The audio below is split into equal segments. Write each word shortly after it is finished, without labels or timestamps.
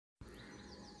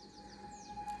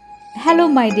Hello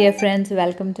my dear friends,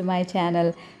 welcome to my channel.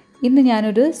 ഇന്ന്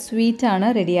ഞാനൊരു sweet ആണ്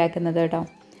റെഡിയാക്കുന്നത് കേട്ടോ.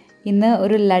 ഇന്ന്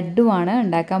ഒരു ലഡ്ഡു ആണ്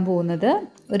ഉണ്ടാക്കാൻ പോകുന്നത്.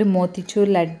 ഒരു മോത്തിച്ചൂർ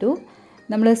ലഡ്ഡു.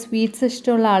 നമ്മൾ സ്വീറ്റ്സ്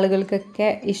ഇഷ്ടമുള്ള ആളുകൾക്കൊക്കെ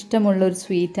ഇഷ്ടമുള്ള ഒരു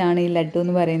സ്വീറ്റ് ആണ് ഈ ലഡ്ഡു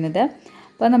എന്ന് പറയുന്നത്.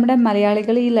 അപ്പോൾ നമ്മുടെ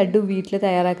മലയാളികൾ ഈ ലഡ്ഡു വീട്ടിൽ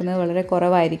തയ്യാറാക്കുന്നത് വളരെ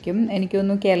കുറവായിരിക്കും. എനിക്ക്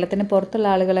തോന്നുന്നു കേരളത്തിന് പുറത്തുള്ള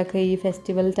ആളുകളൊക്കെ ഈ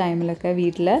ഫെസ്റ്റിവൽ ടൈമിലൊക്കെ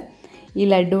വീട്ടിൽ ഈ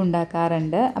ലഡ്ഡു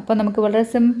ഉണ്ടാക്കാറുണ്ട്. അപ്പോൾ നമുക്ക് വളരെ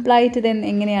സിമ്പിളായിട്ട് ഇത്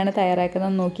എങ്ങനെയാണ്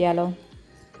തയ്യാറാക്കുന്നത് നോക്കിയാലോ.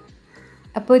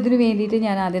 അപ്പോൾ ഇതിന് വേണ്ടിയിട്ട്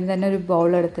ഞാൻ ആദ്യം തന്നെ ഒരു ബൗൾ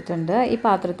എടുത്തിട്ടുണ്ട്. ഈ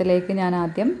പാത്രത്തിലേക്ക് ഞാൻ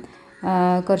ആദ്യം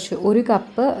ഒരു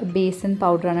കപ്പ് ബേസൻ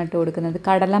പൗഡറാണ് ഇട്ട് കൊടുക്കുന്നത്.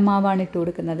 കടലമാവാണ് ഇട്ട്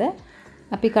കൊടുക്കുന്നത്.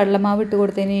 അപ്പോൾ ഈ കടലമാവ് ഇട്ട്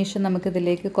കൊടുത്തതിന് ശേഷം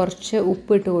നമുക്കിതിലേക്ക് കുറച്ച്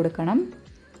ഉപ്പ് ഇട്ട് കൊടുക്കണം.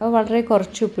 അപ്പോൾ വളരെ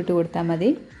കുറച്ച് ഉപ്പിട്ട് കൊടുത്താൽ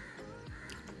മതി.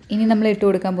 ഇനി നമ്മൾ ഇട്ട്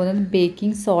കൊടുക്കാൻ പോകുന്നത്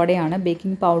ബേക്കിംഗ് സോഡയാണ്.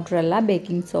 Baking പൗഡറല്ല,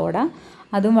 baking soda.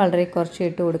 അതും വളരെ കുറച്ച്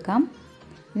ഇട്ട് കൊടുക്കാം.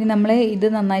 ഇനി നമ്മൾ ഇത്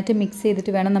നന്നായിട്ട് മിക്സ്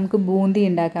ചെയ്തിട്ട് വേണം നമുക്ക് ബൂന്തി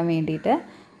ഉണ്ടാക്കാൻ വേണ്ടിയിട്ട്.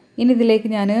 ഇനി ഇതിലേക്ക്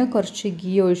ഞാൻ കുറച്ച്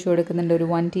ഗീ ഒഴിച്ച് കൊടുക്കുന്നുണ്ട്. ഒരു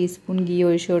 1 ടീസ്പൂൺ ഗീ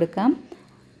ഒഴിച്ച് കൊടുക്കാം.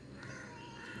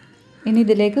 ഇനി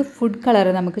ഇതിലേക്ക് ഫുഡ് കളർ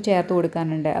നമുക്ക് ചേർത്ത്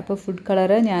കൊടുക്കാനുണ്ട്. അപ്പോൾ ഫുഡ്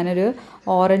കളർ ഞാനൊരു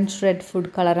ഓറഞ്ച് റെഡ്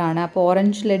ഫുഡ് കളറാണ്. അപ്പോൾ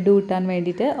ഓറഞ്ച് ലഡ്ഡു കിട്ടാൻ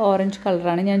വേണ്ടിയിട്ട് ഓറഞ്ച്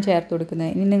കളറാണ് ഞാൻ ചേർത്ത്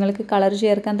കൊടുക്കുന്നത്. ഇനി നിങ്ങൾക്ക് കളർ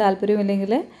ചേർക്കാൻ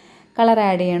താല്പര്യമില്ലെങ്കിൽ കളർ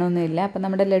ആഡ് ചെയ്യണമെന്നില്ല. അപ്പോൾ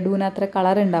നമ്മുടെ ലഡുവിന് അത്ര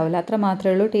കളർ ഉണ്ടാവില്ല, അത്ര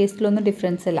മാത്രമേ ഉള്ളൂ. ടേസ്റ്റിലൊന്നും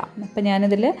ഡിഫറൻസ് ഇല്ല. അപ്പോൾ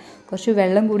ഞാനിതിൽ കുറച്ച്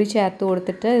വെള്ളം കൂടി ചേർത്ത്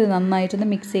കൊടുത്തിട്ട് ഇത് നന്നായിട്ടൊന്ന്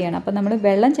മിക്സ് ചെയ്യണം. അപ്പോൾ നമ്മൾ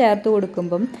വെള്ളം ചേർത്ത്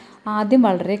കൊടുക്കുമ്പം ആദ്യം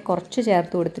വളരെ കുറച്ച്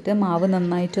ചേർത്ത് കൊടുത്തിട്ട് മാവ്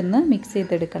നന്നായിട്ടൊന്ന് മിക്സ്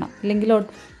ചെയ്തെടുക്കണം. ഇല്ലെങ്കിൽ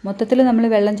മൊത്തത്തിൽ നമ്മൾ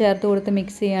വെള്ളം ചേർത്ത് കൊടുത്ത്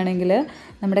മിക്സ് ചെയ്യുകയാണെങ്കിൽ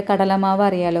നമ്മുടെ കടലമാവ്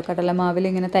അറിയാമല്ലോ, കടലമാവിൽ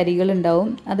ഇങ്ങനെ തരികളുണ്ടാവും.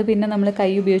 അത് പിന്നെ നമ്മൾ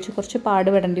കൈ ഉപയോഗിച്ച് കുറച്ച്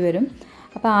പാടുപെടേണ്ടി വരും.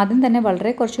 അപ്പോൾ ആദ്യം തന്നെ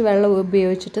വളരെ കുറച്ച് വെള്ളം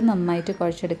ഉപയോഗിച്ചിട്ട് നന്നായിട്ട്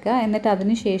കുഴച്ചെടുക്കുക. എന്നിട്ട്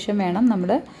അതിന് ശേഷം വേണം നമ്മൾ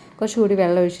കുറച്ചുകൂടി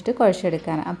വെള്ളം ഒഴിച്ചിട്ട്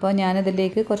കുഴച്ചെടുക്കാൻ. അപ്പോൾ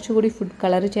ഞാനതിലേക്ക് കുറച്ചുകൂടി ഫുഡ്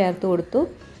കളർ ചേർത്ത് കൊടുത്തു.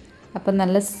 അപ്പോൾ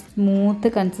നല്ല സ്മൂത്ത്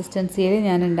കൺസിസ്റ്റൻസിയിൽ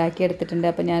ഞാൻ ഉണ്ടാക്കിയെടുത്തിട്ടുണ്ട്.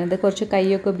 അപ്പോൾ ഞാനിത് കുറച്ച്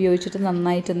കൈയൊക്കെ ഉപയോഗിച്ചിട്ട്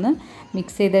നന്നായിട്ടൊന്ന്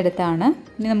മിക്സ് ചെയ്തെടുത്താണ്.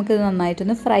 ഇനി നമുക്കിത്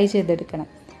നന്നായിട്ടൊന്ന് ഫ്രൈ ചെയ്തെടുക്കണം.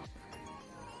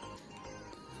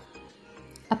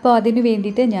 അപ്പോൾ അതിന്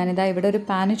വേണ്ടിയിട്ട് ഞാനിതാ ഇവിടെ ഒരു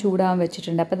പാന് ചൂടാകാൻ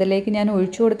വെച്ചിട്ടുണ്ട്. അപ്പോൾ അതിലേക്ക് ഞാൻ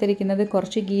ഒഴിച്ചു കൊടുത്തിരിക്കുന്നത്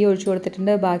കുറച്ച് ഗീ ഒഴിച്ചു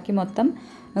കൊടുത്തിട്ടുണ്ട്. ബാക്കി മൊത്തം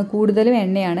കൂടുതലും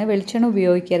എണ്ണയാണ്. വെളിച്ചെണ്ണ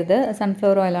ഉപയോഗിക്കരുത്,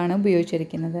 സൺഫ്ലവർ ഓയിലാണ്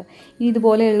ഉപയോഗിച്ചിരിക്കുന്നത്. ഇനി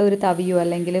ഇതുപോലെയുള്ള ഒരു തവിയോ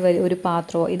അല്ലെങ്കിൽ ഒരു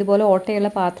പാത്രമോ, ഇതുപോലെ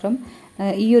ഓട്ടയുള്ള പാത്രം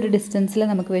ഈ ഒരു ഡിസ്റ്റൻസിൽ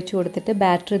നമുക്ക് വെച്ച് കൊടുത്തിട്ട്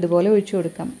ബാറ്റർ ഇതുപോലെ ഒഴിച്ചു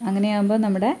കൊടുക്കാം. അങ്ങനെയാകുമ്പോൾ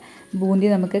നമ്മുടെ ബൂന്തി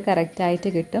നമുക്ക്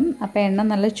കറക്റ്റായിട്ട് കിട്ടും. അപ്പോൾ എണ്ണ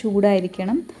നല്ല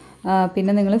ചൂടായിരിക്കണം.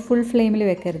 പിന്നെ നിങ്ങൾ ഫുൾ ഫ്ലെയിമിൽ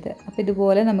വെക്കരുത്. അപ്പോൾ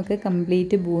ഇതുപോലെ നമുക്ക്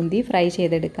കംപ്ലീറ്റ് ബൂന്തി ഫ്രൈ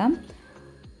ചെയ്തെടുക്കാം.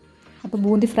 അപ്പോൾ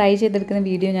ബൂന്തി ഫ്രൈ ചെയ്തെടുക്കുന്ന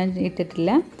വീഡിയോ ഞാൻ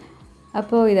ഇട്ടിട്ടില്ല.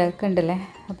 അപ്പോൾ ഇതൊക്കെ ഉണ്ടല്ലേ.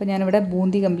 അപ്പോൾ ഞാനിവിടെ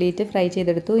ബൂന്തി കംപ്ലീറ്റ് ഫ്രൈ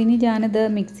ചെയ്തെടുത്തു. ഇനി ഞാനിത്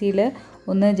മിക്സിയിൽ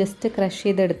ഒന്ന് ജസ്റ്റ് ക്രഷ്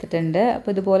ചെയ്തെടുത്തിട്ടുണ്ട്.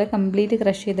 അപ്പോൾ ഇതുപോലെ കംപ്ലീറ്റ്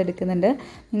ക്രഷ് ചെയ്തെടുക്കുന്നുണ്ട്.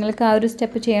 നിങ്ങൾക്ക് ആ ഒരു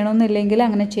സ്റ്റെപ്പ് ചെയ്യണമെന്നില്ലെങ്കിൽ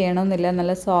അങ്ങനെ ചെയ്യണമെന്നില്ല.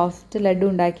 നല്ല സോഫ്റ്റ് ലഡ്ഡു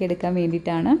ഉണ്ടാക്കിയെടുക്കാൻ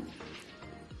വേണ്ടിയിട്ടാണ്.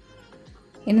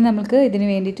 ഇനി നമുക്ക് ഇതിന്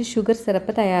വേണ്ടിയിട്ട് ഷുഗർ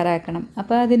സിറപ്പ് തയ്യാറാക്കണം.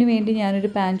 അപ്പോൾ അതിന് വേണ്ടി ഞാനൊരു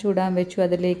പാൻ ചൂടാൻ വെച്ചു.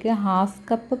 അതിലേക്ക് 1/2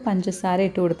 കപ്പ് പഞ്ചസാര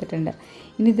ഇട്ട് കൊടുത്തിട്ടുണ്ട്.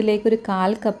 ഇനി ഇതിലേക്ക് ഒരു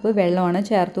 1/4 കപ്പ് വെള്ളമാണ്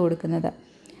ചേർത്ത് കൊടുക്കുന്നത്.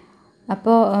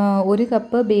 അപ്പോൾ 1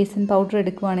 കപ്പ് ബേസൻ പൗഡർ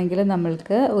എടുക്കുകയാണെങ്കിൽ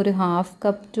നമ്മൾക്ക് ഒരു 1/2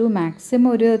 കപ്പ് ടു മാക്സിമം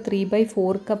ഒരു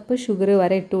 3/4 കപ്പ് ഷുഗർ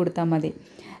വരെ ഇട്ട് കൊടുത്താൽ മതി.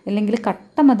 അല്ലെങ്കിൽ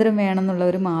കട്ട മധുരം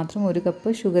വേണമെന്നുള്ളവർ മാത്രം 1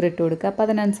 കപ്പ് ഷുഗർ ഇട്ട് കൊടുക്കുക. അപ്പോൾ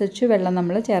അതിനനുസരിച്ച് വെള്ളം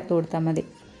നമ്മൾ ചേർത്ത് കൊടുത്താൽ മതി.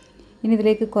 ഇനി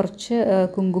ഇതിലേക്ക് കുറച്ച്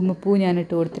കുങ്കുമപ്പൂ ഞാൻ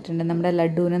ഇട്ട് കൊടുത്തിട്ടുണ്ട്, നമ്മുടെ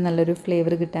ലഡ്ഡുവിന് നല്ലൊരു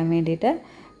ഫ്ലേവർ കിട്ടാൻ വേണ്ടിയിട്ട്.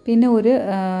 പിന്നെ ഒരു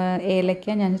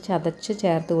ഏലക്ക ഞാൻ ചതച്ച്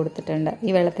ചേർത്ത് കൊടുത്തിട്ടുണ്ട്,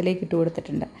 ഈ വെള്ളത്തിലേക്ക് ഇട്ട്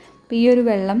കൊടുത്തിട്ടുണ്ട്. അപ്പോൾ ഈ ഒരു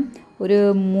വെള്ളം ഒരു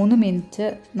 3 മിനിറ്റ്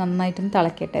നന്നായിട്ടൊന്ന്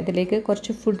തിളക്കട്ടെ. ഇതിലേക്ക്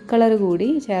കുറച്ച് ഫുഡ് കളർ കൂടി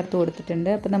ചേർത്ത് കൊടുത്തിട്ടുണ്ട്.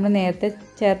 അപ്പോൾ നമ്മൾ നേരത്തെ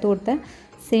ചേർത്ത് കൊടുത്ത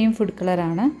സെയിം ഫുഡ്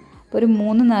കളറാണ്. അപ്പോൾ ഒരു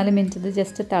 3-4 മിനിറ്റ് ഇത്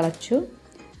ജസ്റ്റ് തിളച്ചു.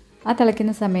 ആ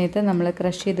തിളയ്ക്കുന്ന സമയത്ത് നമ്മൾ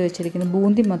ക്രഷ് ചെയ്ത് വെച്ചിരിക്കുന്ന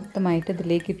ബൂന്തി മൊത്തമായിട്ട്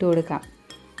ഇതിലേക്ക് ഇട്ട് കൊടുക്കാം.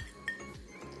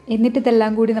 എന്നിട്ട്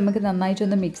ഇതെല്ലാം കൂടി നമുക്ക്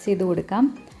നന്നായിട്ടൊന്ന് മിക്സ് ചെയ്ത് കൊടുക്കാം.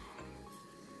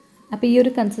 അപ്പോൾ ഈ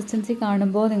ഒരു കൺസിസ്റ്റൻസി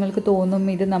കാണുമ്പോൾ നിങ്ങൾക്ക് തോന്നും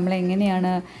ഇത്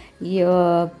നമ്മളെങ്ങനെയാണ് ഈ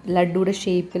ലഡ്ഡുയുടെ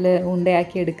ഷേപ്പിൽ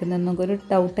ഉണ്ടയാക്കി എടുക്കുന്നതെന്നൊക്കെ ഒരു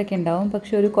ഡൗട്ടൊക്കെ ഉണ്ടാവും.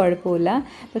 പക്ഷേ ഒരു കുഴപ്പമില്ല.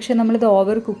 പക്ഷേ നമ്മളിത്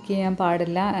ഓവർ കുക്ക് ചെയ്യാൻ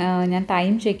പാടില്ല. ഞാൻ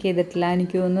ടൈം ചെക്ക് ചെയ്തിട്ടില്ല.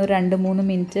 എനിക്ക് തോന്നുന്നു 2-3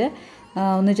 മിനിറ്റ്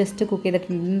ഒന്ന് ജസ്റ്റ് കുക്ക്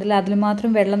ചെയ്തിട്ടുണ്ട്. അതിൽ മാത്രം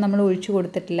വെള്ളം നമ്മൾ ഒഴിച്ചു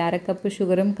കൊടുത്തിട്ടില്ല. 1/2 കപ്പ്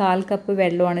ഷുഗറും 1/4 കപ്പ്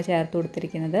വെള്ളമാണ് ചേർത്ത്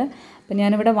കൊടുത്തിരിക്കുന്നത്. അപ്പോൾ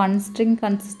ഞാനിവിടെ 1 സ്ട്രിങ്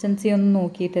കൺസിസ്റ്റൻസി ഒന്നും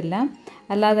നോക്കിയിട്ടില്ല.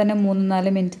 അല്ലാതെ തന്നെ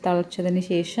 3-4 മിനിറ്റ് തിളച്ചതിന്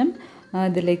ശേഷം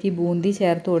ഇതിലേക്ക് ഈ ബൂന്തി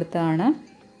ചേർത്ത് കൊടുത്തതാണ്.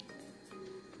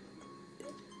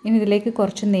 ഇനി ഇതിലേക്ക്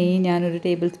കുറച്ച് നെയ്യ്, ഞാനൊരു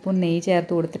ടേബിൾ സ്പൂൺ നെയ്യ്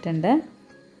ചേർത്ത് കൊടുത്തിട്ടുണ്ട്.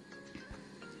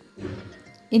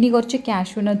 ഇനി കുറച്ച്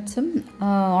കാഷ്യൂ നട്ട്സും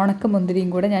ഉണക്കമുന്തിരിയും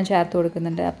കൂടെ ഞാൻ ചേർത്ത്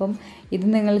കൊടുക്കുന്നുണ്ട്. അപ്പം ഇത്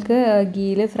നിങ്ങൾക്ക്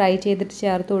ഗീയിൽ ഫ്രൈ ചെയ്തിട്ട്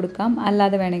ചേർത്ത് കൊടുക്കാം,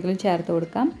 അല്ലാതെ വേണമെങ്കിലും ചേർത്ത്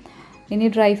കൊടുക്കാം. ഇനി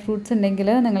ഡ്രൈ ഫ്രൂട്ട്സ് ഉണ്ടെങ്കിൽ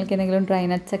നിങ്ങൾക്ക് എന്തെങ്കിലും ഡ്രൈ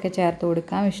നട്ട്സൊക്കെ ചേർത്ത്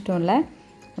കൊടുക്കാം ഇഷ്ടമുള്ള.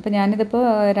 അപ്പോൾ ഞാനിതിപ്പോൾ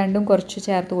രണ്ടും കുറച്ച്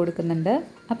ചേർത്ത് കൊടുക്കുന്നുണ്ട്.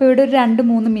 അപ്പോൾ ഇവിടെ ഒരു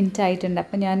 2-3 മിനിറ്റ് ആയിട്ടുണ്ട്.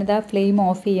 അപ്പോൾ ഞാനിതാ ഫ്ലെയിം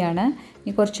ഓഫ് ചെയ്യാണ്.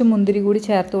 ഇനി കുറച്ച് മുന്തിരി കൂടി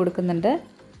ചേർത്ത് കൊടുക്കുന്നുണ്ട്.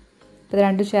 അപ്പോൾ ഇത്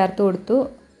രണ്ടും ചേർത്ത് കൊടുത്തു.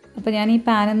 അപ്പോൾ ഞാൻ ഈ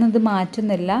പാനിൽ നിന്ന് ഇത്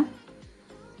മാറ്റുന്നില്ല.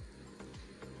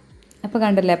 അപ്പോൾ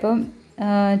കണ്ടില്ലേ, അപ്പം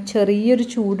ചെറിയൊരു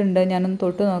ചൂടുണ്ട്. ഞാനൊന്ന്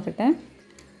തൊട്ട് നോക്കട്ടെ.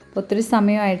 ഒത്തിരി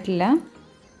സമയമായിട്ടില്ല.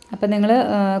 അപ്പോൾ നിങ്ങൾ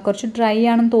കുറച്ച് ഡ്രൈ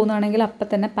ആണെന്ന് തോന്നുകയാണെങ്കിൽ അപ്പം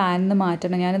തന്നെ പാനിൽ നിന്ന്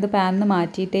മാറ്റണം. ഞാനിത് പാനിൽ നിന്ന്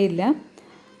മാറ്റിയിട്ടേ ഇല്ല.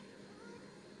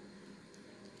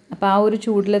 അപ്പോൾ ആ ഒരു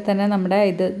ചൂടിൽ തന്നെ നമ്മുടെ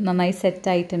ഇത് നന്നായി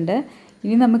സെറ്റായിട്ടുണ്ട്.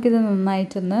 ഇനി നമുക്കിത്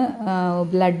നന്നായിട്ടൊന്ന്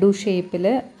ലഡു ഷേപ്പിൽ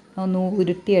ഒന്ന്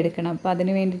ഉരുട്ടിയെടുക്കണം. അപ്പോൾ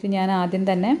അതിന് വേണ്ടിയിട്ട് ഞാൻ ആദ്യം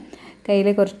തന്നെ കയ്യിൽ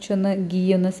കുറച്ചൊന്ന് ഗീ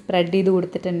ഒന്ന് സ്പ്രെഡ് ചെയ്ത്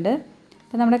കൊടുത്തിട്ടുണ്ട്.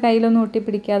 അപ്പോൾ നമ്മുടെ കയ്യിലൊന്നും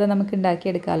ഒട്ടിപ്പിടിക്കാതെ നമുക്ക്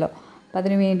ഉണ്ടാക്കിയെടുക്കാമല്ലോ. അപ്പോൾ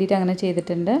അതിന് വേണ്ടിയിട്ട് അങ്ങനെ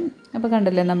ചെയ്തിട്ടുണ്ട്. അപ്പോൾ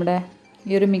കണ്ടില്ലേ, നമ്മുടെ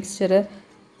ഈ ഒരു മിക്സ്ചർ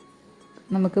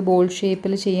നമുക്ക് ബോൾ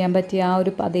ഷേപ്പിൽ ചെയ്യാൻ പറ്റിയ ആ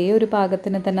ഒരു അതേ ഒരു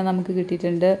പാകത്തിന് തന്നെ നമുക്ക്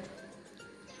കിട്ടിയിട്ടുണ്ട്.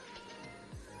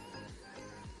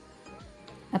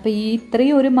 അപ്പോൾ ഈ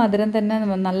ഇത്രയും ഒരു മധുരം തന്നെ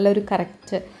നല്ലൊരു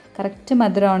കറക്റ്റ്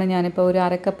മധുരമാണ് ഞാനിപ്പോൾ ഒരു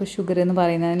 1/2 കപ്പ് ഷുഗർ എന്ന്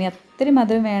പറയുന്നത്. ഇനി അത്രയും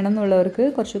മധുരം വേണമെന്നുള്ളവർക്ക്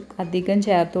കുറച്ച് അധികം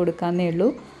ചേർത്ത് കൊടുക്കാമെന്നേ ഉള്ളൂ.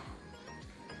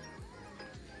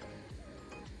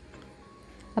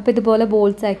 അപ്പോൾ ഇതുപോലെ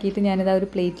ബോൾസ് ആക്കിയിട്ട് ഞാനിത് ഒരു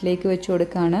പ്ലേറ്റിലേക്ക് വെച്ച്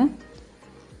കൊടുക്കുകയാണ്.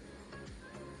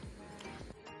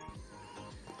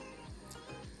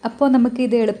 അപ്പോൾ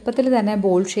നമുക്കിത് എളുപ്പത്തിൽ തന്നെ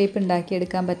ബോൾ ഷേപ്പ്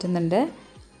ഉണ്ടാക്കിയെടുക്കാൻ പറ്റുന്നുണ്ട്.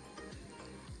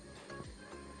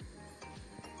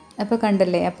 അപ്പോൾ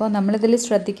കണ്ടല്ലേ, അപ്പോൾ നമ്മളിതിൽ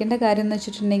ശ്രദ്ധിക്കേണ്ട കാര്യം എന്ന്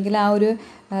വെച്ചിട്ടുണ്ടെങ്കിൽ ആ ഒരു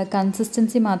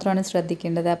കൺസിസ്റ്റൻസി മാത്രമാണ്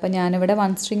ശ്രദ്ധിക്കേണ്ടത്. അപ്പോൾ ഞാനിവിടെ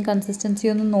 1 സ്ട്രിങ് കൺസിസ്റ്റൻസി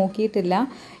ഒന്നും നോക്കിയിട്ടില്ല.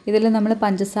 ഇതിൽ നമ്മൾ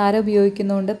പഞ്ചസാര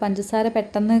ഉപയോഗിക്കുന്നതുകൊണ്ട് പഞ്ചസാര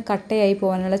പെട്ടെന്ന് കട്ടയായി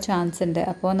പോകാനുള്ള ചാൻസ് ഉണ്ട്.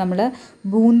 അപ്പോൾ നമ്മൾ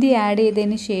ബൂന്തി ആഡ്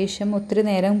ചെയ്തതിന് ശേഷം ഒത്തിരി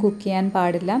നേരം കുക്ക് ചെയ്യാൻ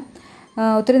പാടില്ല.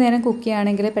 ഒത്തിരി നേരം കുക്ക്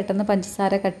ചെയ്യുകയാണെങ്കിൽ പെട്ടെന്ന്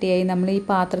പഞ്ചസാര കട്ടിയായി നമ്മൾ ഈ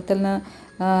പാത്രത്തിൽ നിന്ന്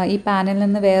ഈ പാനിൽ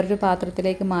നിന്ന് വേറൊരു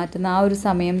പാത്രത്തിലേക്ക് മാറ്റുന്ന ആ ഒരു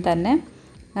സമയം തന്നെ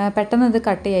പെട്ടെന്ന് ഇത്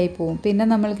കട്ടിയായി പോവും. പിന്നെ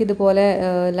നമ്മൾക്ക് ഇതുപോലെ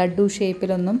ലഡു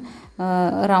ഷേപ്പിലൊന്നും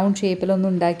റൗണ്ട് ഷേപ്പിലൊന്നും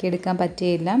ഉണ്ടാക്കിയെടുക്കാൻ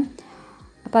പറ്റുകയില്ല.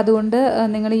 അപ്പോൾ അതുകൊണ്ട്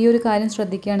നിങ്ങൾ ഈ ഒരു കാര്യം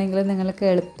ശ്രദ്ധിക്കുകയാണെങ്കിൽ നിങ്ങൾക്ക്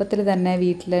എളുപ്പത്തിൽ തന്നെ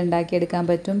വീട്ടിൽ ഉണ്ടാക്കിയെടുക്കാൻ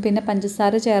പറ്റും. പിന്നെ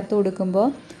പഞ്ചസാര ചേർത്ത് കൊടുക്കുമ്പോൾ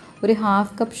ഒരു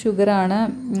 1/2 കപ്പ് ഷുഗറാണ്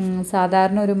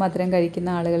സാധാരണ ഒരു മധുരം കഴിക്കുന്ന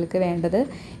ആളുകൾക്ക് വേണ്ടത്.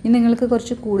 ഇനി നിങ്ങൾക്ക്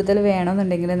കുറച്ച് കൂടുതൽ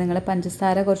വേണമെന്നുണ്ടെങ്കിൽ നിങ്ങൾ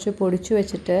പഞ്ചസാര കുറച്ച് പൊടിച്ചു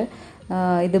വെച്ചിട്ട്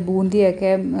ഇത്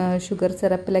ബൂന്തിയൊക്കെ ഷുഗർ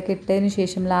സിറപ്പിലൊക്കെ ഇട്ടതിന്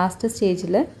ശേഷം ലാസ്റ്റ്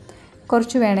സ്റ്റേജിൽ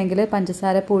കുറച്ച് വേണമെങ്കിൽ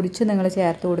പഞ്ചസാര പൊടിച്ച് നിങ്ങൾ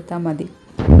ചേർത്ത് കൊടുത്താൽ മതി.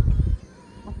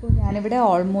 അപ്പോൾ ഞാനിവിടെ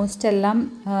ഓൾമോസ്റ്റ് എല്ലാം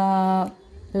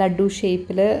ലഡു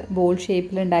ഷേപ്പിൽ ബോൾ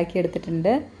ഷേപ്പിൽ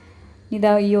ഉണ്ടാക്കിയെടുത്തിട്ടുണ്ട്.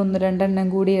 ഇതാ ഈ 1-2 എണ്ണം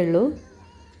കൂടിയേ ഉള്ളൂ.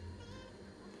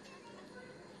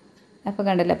 അപ്പോൾ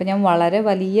കണ്ടല്ലോ, അപ്പോൾ ഞാൻ വളരെ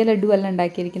വലിയ ലഡു അല്ല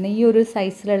ഉണ്ടാക്കിയിരിക്കുന്നത്. ഈ ഒരു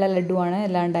സൈസിലുള്ള ലഡുവാണ്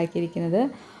എല്ലാം ഉണ്ടാക്കിയിരിക്കുന്നത്.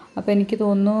 അപ്പോൾ എനിക്ക്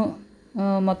തോന്നുന്നു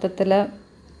മൊത്തത്തിൽ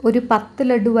ഒരു 10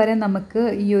 ലഡു വരെ നമുക്ക്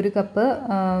ഈ ഒരു കപ്പ്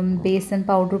ബേസൻ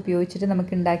പൗഡർ ഉപയോഗിച്ചിട്ട്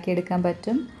നമുക്ക് ഉണ്ടാക്കിയെടുക്കാൻ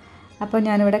പറ്റും. അപ്പോൾ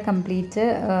ഞാനിവിടെ കംപ്ലീറ്റ്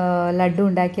ലഡു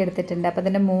ഉണ്ടാക്കിയെടുത്തിട്ടുണ്ട്. അപ്പോൾ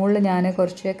അതിൻ്റെ മുകളിൽ ഞാൻ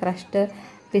കുറച്ച് ക്രഷ്ഡ്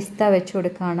പിസ്ത വെച്ച്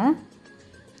കൊടുക്കുകയാണ്.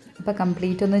 അപ്പോൾ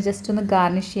കംപ്ലീറ്റ് ഒന്ന് ജസ്റ്റ് ഒന്ന്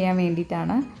ഗാർണിഷ് ചെയ്യാൻ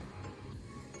വേണ്ടിയിട്ടാണ്.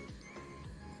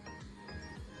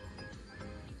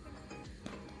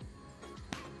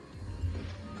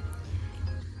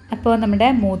 അപ്പോൾ നമ്മുടെ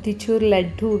മോത്തിച്ചൂർ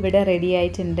ലഡു ഇവിടെ റെഡി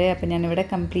ആയിട്ടുണ്ട്. അപ്പോൾ ഞാനിവിടെ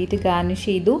കംപ്ലീറ്റ് ഗാർണിഷ്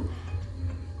ചെയ്തു.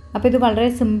 അപ്പോൾ ഇത് വളരെ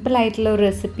സിമ്പിളായിട്ടുള്ള ഒരു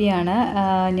റെസിപ്പിയാണ്.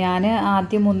 ഞാൻ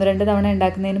ആദ്യം 1-2 തവണ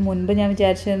ഉണ്ടാക്കുന്നതിന് മുൻപ് ഞാൻ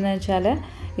വിചാരിച്ചതെന്ന് വെച്ചാൽ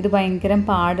ഇത് ഭയങ്കര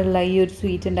പാടുള്ള ഈ ഒരു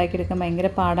സ്വീറ്റ് ഉണ്ടാക്കിയെടുക്കാൻ ഭയങ്കര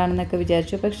പാടാണെന്നൊക്കെ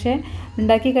വിചാരിച്ചു. പക്ഷേ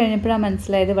ഉണ്ടാക്കി കഴിഞ്ഞപ്പോഴാണ്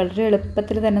മനസ്സിലായത് വളരെ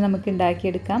എളുപ്പത്തിൽ തന്നെ നമുക്ക്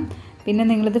ഉണ്ടാക്കിയെടുക്കാം. പിന്നെ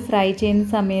നിങ്ങളിത് ഫ്രൈ ചെയ്യുന്ന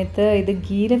സമയത്ത് ഇത്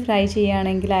ഗീയിൽ ഫ്രൈ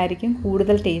ചെയ്യുകയാണെങ്കിലായിരിക്കും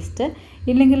കൂടുതൽ ടേസ്റ്റ്.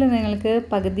 ഇല്ലെങ്കിൽ നിങ്ങൾക്ക്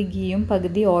പകുതി ഗീയും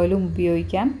പകുതി ഓയിലും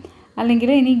ഉപയോഗിക്കാം. അല്ലെങ്കിൽ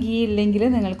ഇനി ഗീ ഇല്ലെങ്കിൽ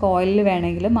നിങ്ങൾക്ക് ഓയിലിൽ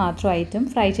വേണമെങ്കിൽ മാത്രമായിട്ടും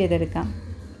ഫ്രൈ ചെയ്തെടുക്കാം.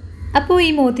 അപ്പോൾ ഈ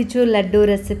മോത്തിച്ചൂർ ലഡു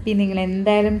റെസിപ്പി നിങ്ങൾ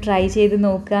എന്തായാലും ട്രൈ ചെയ്ത്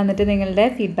നോക്കുക. എന്നിട്ട് നിങ്ങളുടെ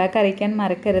ഫീഡ്ബാക്ക് അറിയിക്കാൻ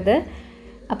മറക്കരുത്.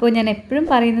 അപ്പോൾ ഞാൻ എപ്പോഴും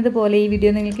പറയുന്നത് പോലെ ഈ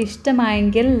വീഡിയോ നിങ്ങൾക്ക്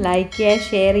ഇഷ്ടമായെങ്കിൽ ലൈക്ക് ചെയ്യുക,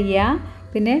 ഷെയർ ചെയ്യുക.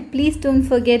 പിന്നെ please don't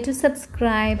forget to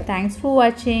subscribe. Thanks for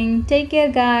watching. Take care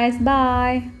guys.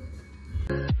 By.